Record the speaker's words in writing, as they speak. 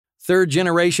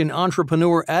third-generation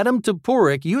entrepreneur Adam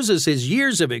Toporek uses his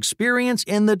years of experience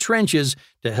in the trenches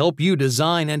to help you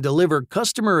design and deliver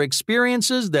customer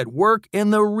experiences that work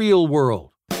in the real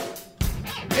world.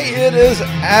 Hey, it is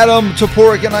Adam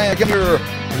Toporek, and I am here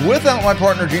without my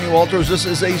partner, Jeannie Walters. This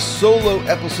is a solo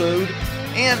episode,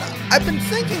 and I've been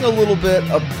thinking a little bit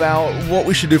about what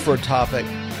we should do for a topic.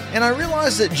 And I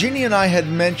realized that Jeannie and I had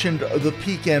mentioned the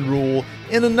peak end rule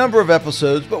in a number of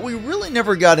episodes, but we really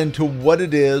never got into what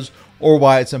it is or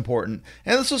why it's important.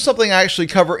 And this is something I actually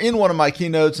cover in one of my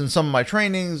keynotes and some of my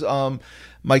trainings.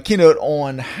 My keynote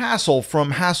on Hassle,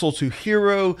 from Hassle to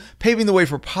Hero, paving the way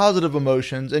for positive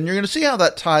emotions. And you're going to see how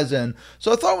that ties in.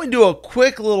 So I thought we'd do a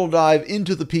quick little dive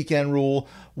into the peak end rule,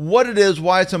 what it is,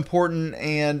 why it's important,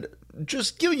 and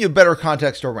just giving you better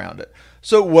context around it.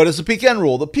 So what is the peak end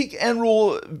rule? The peak end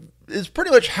rule is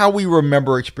pretty much how we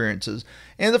remember experiences.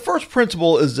 And the first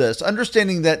principle is this: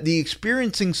 understanding that the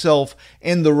experiencing self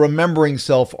and the remembering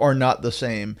self are not the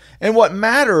same. And what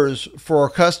matters for our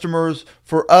customers,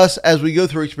 for us as we go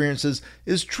through experiences,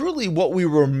 is truly what we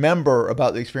remember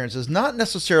about the experiences, not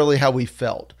necessarily how we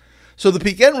felt. So the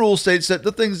peak end rule states that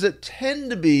the things that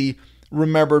tend to be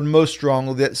remembered most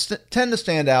strongly, that tend to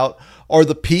stand out, are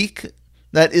the peak.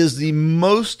 That is the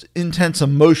most intense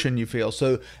emotion you feel.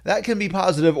 So that can be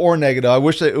positive or negative. I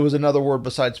wish that it was another word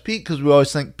besides peak, because we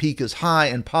always think peak is high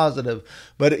and positive,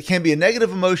 but it can be a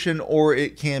negative emotion or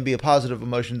it can be a positive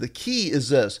emotion. The key is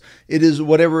this: it is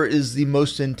whatever is the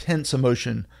most intense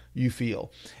emotion you feel.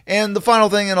 And the final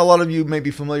thing, and a lot of you may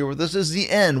be familiar with this, is the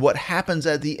end. What happens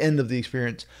at the end of the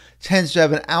experience tends to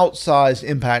have an outsized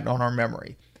impact on our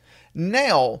memory.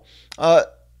 Now,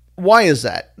 why is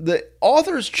that? The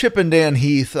authors Chip and Dan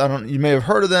Heath, you may have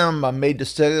heard of them, Made to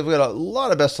Stick. They've got a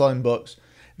lot of best-selling books.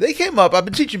 They came up, I've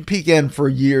been teaching peak end for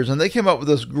years, and they came up with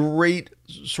this great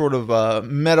sort of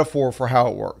metaphor for how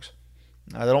it works.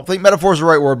 I don't think metaphor is the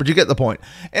right word, but you get the point.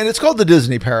 And it's called the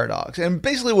Disney paradox. And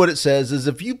basically what it says is,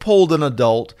 if you polled an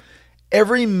adult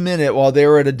every minute while they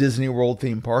were at a Disney World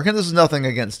theme park, and this is nothing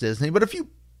against Disney, but if you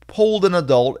polled an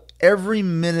adult every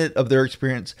minute of their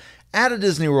experience at a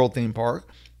Disney World theme park,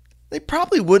 they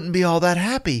probably wouldn't be all that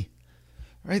happy,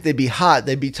 right? They'd be hot,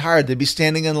 they'd be tired, they'd be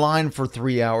standing in line for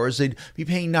 3 hours, they'd be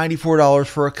paying $94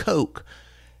 for a Coke.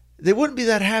 They wouldn't be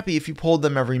that happy if you polled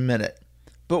them every minute.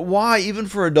 But why, even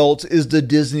for adults, is the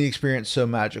Disney experience so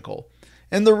magical?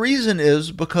 And the reason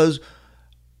is because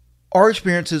our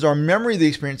experiences, our memory of the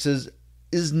experiences,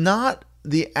 is not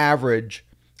the average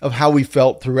of how we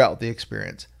felt throughout the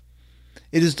experience.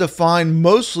 It is defined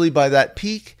mostly by that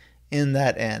peak in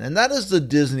that end. And that is the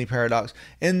Disney paradox.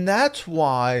 And that's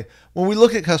why when we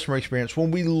look at customer experience,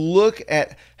 when we look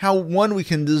at how, one, we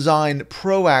can design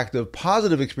proactive,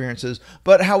 positive experiences,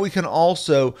 but how we can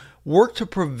also work to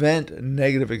prevent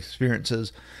negative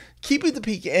experiences, keeping the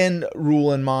peak end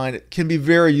rule in mind can be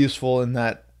very useful in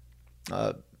that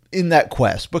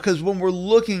quest. Because when we're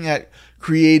looking at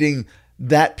creating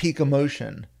that peak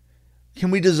emotion,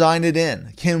 can we design it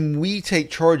in? Can we take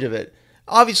charge of it?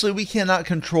 Obviously, we cannot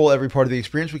control every part of the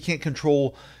experience. We can't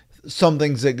control some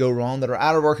things that go wrong that are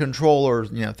out of our control, or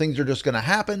things are just going to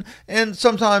happen. And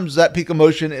sometimes that peak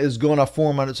emotion is going to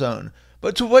form on its own.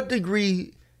 But to what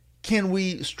degree can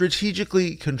we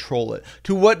strategically control it?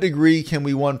 To what degree can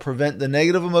we, one, prevent the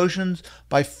negative emotions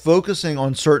by focusing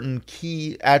on certain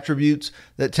key attributes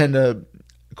that tend to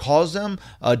cause them?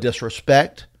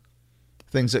 Disrespect,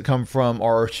 things that come from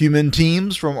our human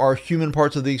teams, from our human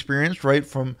parts of the experience, right?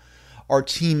 From our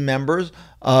team members,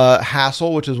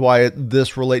 hassle, which is why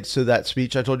this relates to that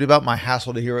speech I told you about, my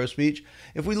Hassle to Hero speech.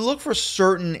 If we look for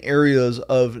certain areas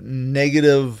of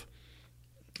negative,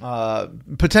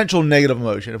 potential negative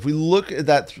emotion, if we look at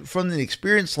that from the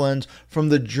experience lens, from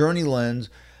the journey lens,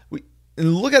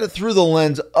 and look at it through the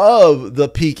lens of the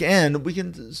peak end, we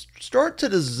can start to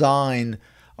design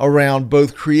around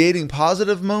both creating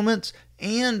positive moments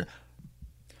and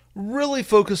really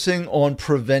focusing on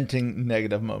preventing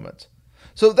negative moments.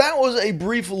 So that was a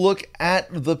brief look at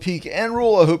the peak end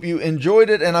rule. I hope you enjoyed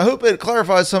it, and I hope it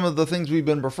clarifies some of the things we've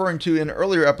been referring to in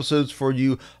earlier episodes for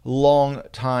you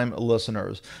long-time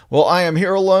listeners. Well, I am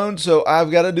here alone, so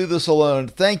I've got to do this alone.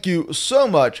 Thank you so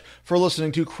much for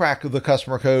listening to Crack the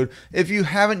Customer Code. If you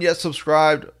haven't yet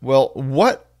subscribed, well,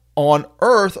 what on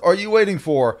earth are you waiting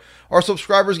for? Our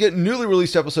subscribers get newly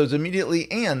released episodes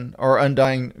immediately and our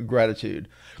undying gratitude.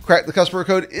 Crack the Customer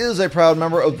Code is a proud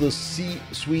member of the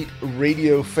C-Suite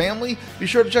Radio family. Be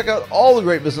sure to check out all the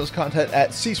great business content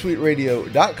at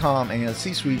csuiteradio.com and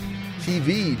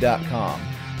csuitetv.com.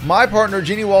 My partner,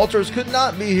 Jeannie Walters, could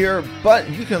not be here, but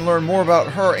you can learn more about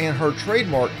her and her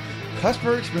trademark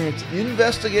customer experience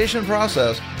investigation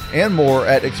process and more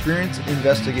at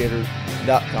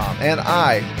experienceinvestigator.com. And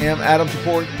I am Adam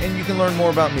Toporek, and you can learn more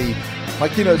about me, my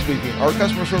keynote speaking, our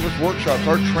customer service workshops,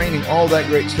 our training, all that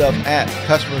great stuff at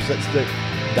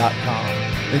customersthatstick.com.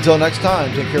 Until next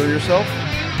time, take care of yourself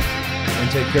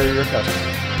and take care of your customers.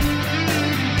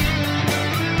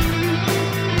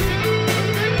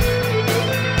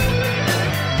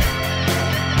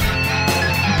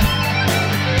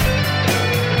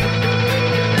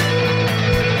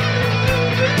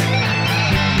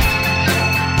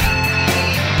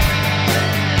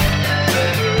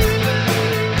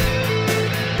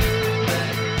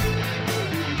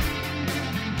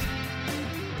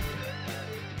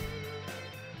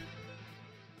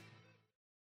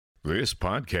 This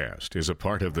podcast is a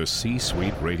part of the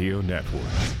C-Suite Radio Network.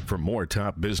 For more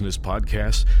top business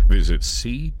podcasts, visit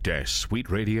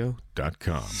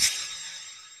c-suiteradio.com.